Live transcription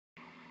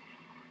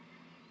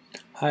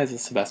Hi, this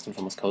is Sebastian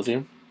from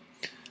Askozia.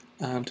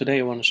 Today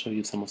I want to show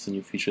you some of the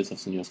new features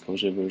of the new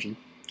Askozia version.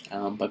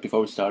 But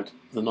before we start,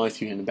 the noise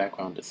you hear in the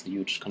background is a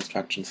huge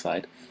construction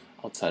site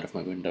outside of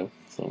my window,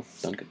 so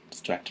don't get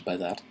distracted by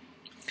that.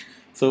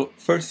 So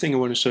first thing I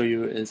want to show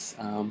you is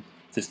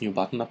this new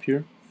button up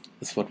here.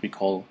 This is what we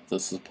call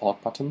the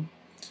support button,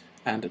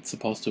 and it's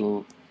supposed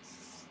to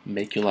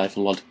make your life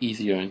a lot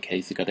easier in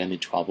case you got any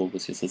trouble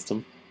with your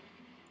system.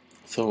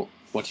 So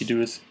what you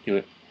do is you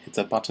hit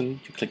that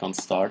button, you click on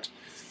start,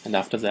 and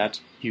after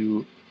that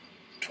you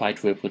try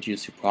to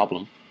reproduce your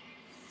problem.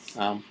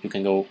 You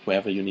can go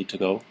wherever you need to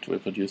go to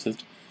reproduce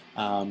it,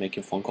 make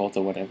your phone calls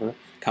or whatever,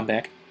 come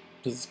back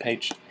to this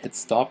page, hit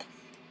stop,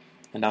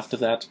 and after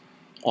that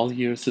all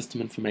your system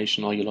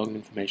information, all your login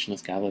information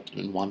is gathered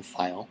in one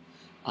file.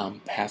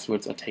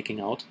 Passwords are taken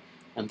out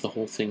and the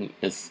whole thing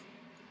is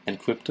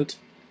encrypted,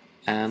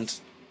 and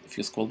if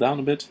you scroll down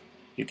a bit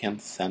you can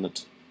send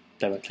it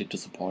directly to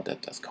support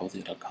at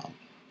askozia.com.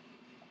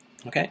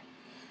 Okay,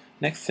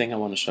 next thing I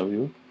want to show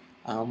you,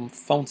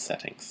 phone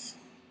settings.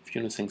 A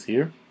few new things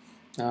here.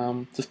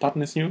 This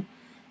button is new.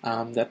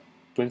 That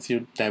brings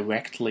you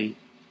directly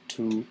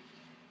to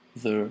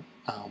the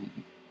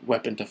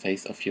web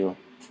interface of your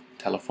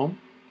telephone,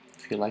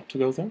 if you like to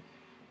go there.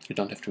 You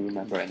don't have to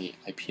remember any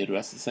IP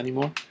addresses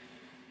anymore.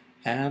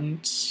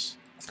 And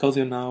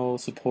Askozia now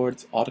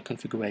supports auto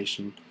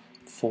configuration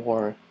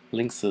for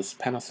Linksys,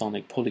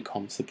 Panasonic,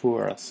 Polycom,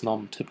 Sepura,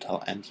 Snom,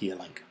 TipTel, and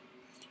Yearlink.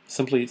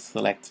 Simply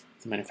select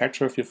the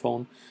manufacturer of your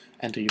phone,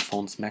 enter your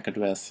phone's MAC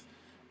address,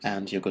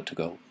 and you're good to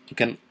go. You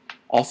can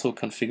also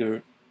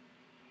configure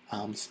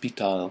speed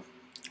dial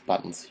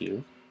buttons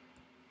here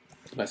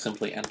by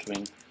simply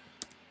entering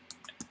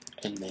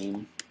a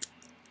name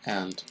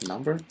and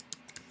number,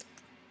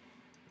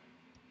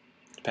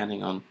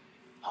 depending on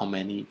how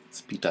many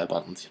speed dial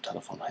buttons your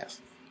telephone has.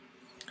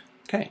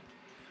 Okay,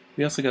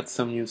 we also got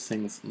some new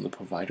things in the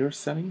provider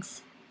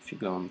settings. If you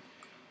go on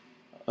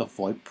a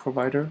VoIP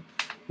provider,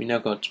 we now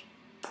got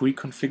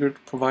pre-configured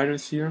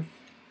providers here.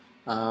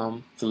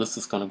 The list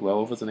is going to grow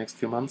over the next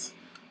few months.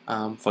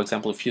 For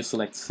example, if you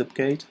select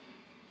SIPgate,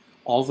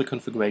 all the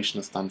configuration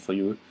is done for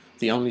you.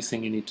 The only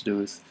thing you need to do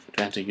is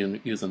to enter your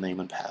username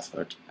and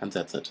password, and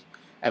that's it.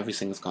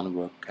 Everything is going to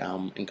work,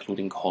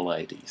 including caller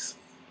IDs.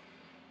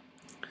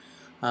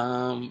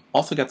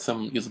 Also got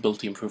some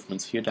usability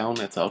improvements here down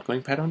at the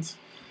outgoing patterns.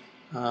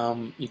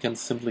 You can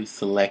simply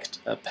select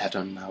a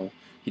pattern now.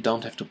 You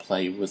don't have to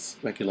play with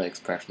regular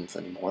expressions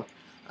anymore.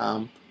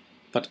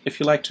 But if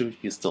you like to,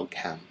 you still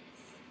can.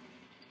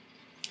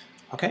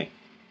 Okay,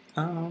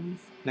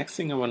 next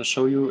thing I want to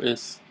show you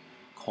is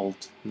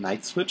called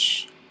Night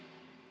Switch.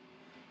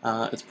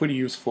 It's pretty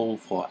useful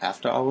for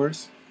after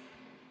hours.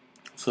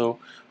 So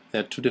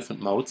there are two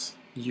different modes.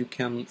 You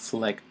can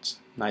select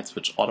Night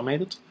Switch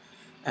Automated,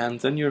 and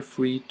then you're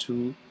free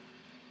to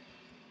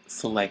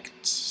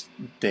select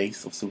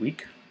days of the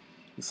week.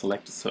 You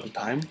select a certain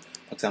time.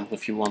 For example,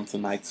 if you want the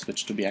night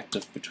switch to be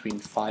active between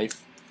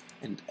 5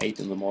 and 8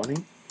 in the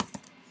morning,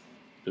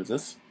 do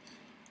this.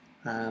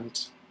 And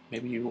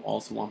maybe you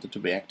also want it to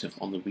be active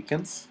on the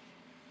weekends,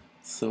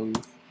 so you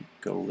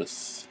go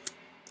with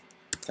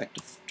it's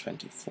active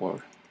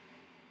 24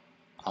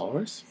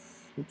 hours.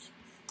 Oops.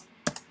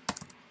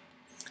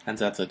 And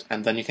that's it.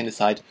 And then you can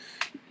decide,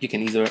 you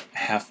can either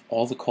have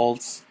all the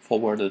calls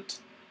forwarded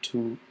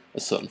to a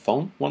certain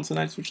phone once the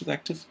night switch is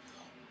active,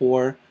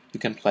 or you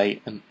can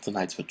play in the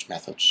night switch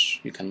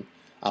message. You can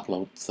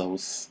upload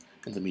those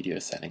in the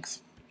media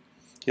settings.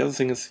 The other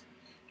thing is,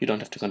 you don't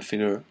have to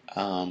configure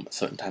a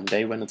certain time of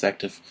day when it's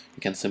active.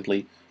 You can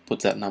simply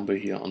put that number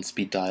here on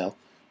speed dial,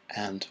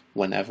 and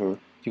whenever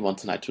you want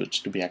the night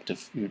switch to be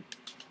active, you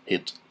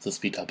hit the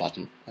speed dial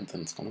button, and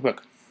then it's going to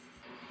work.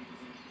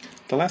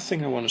 The last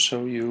thing I want to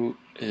show you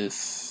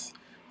is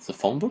the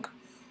phone book.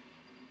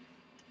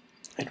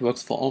 It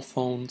works for all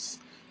phones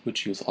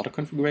which use auto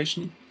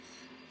configuration.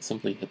 You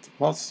simply hit the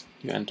plus,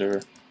 you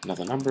enter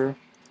another number,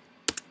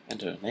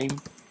 enter a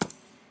name,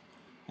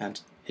 and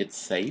hit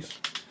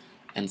save.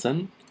 And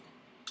then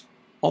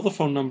all the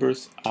phone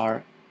numbers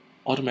are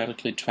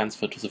automatically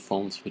transferred to the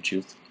phones which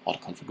use auto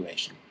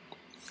configuration.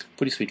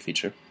 Pretty sweet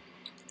feature.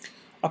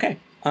 Okay,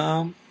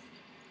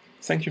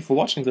 thank you for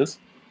watching this,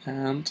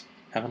 and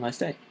have a nice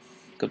day.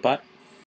 Goodbye.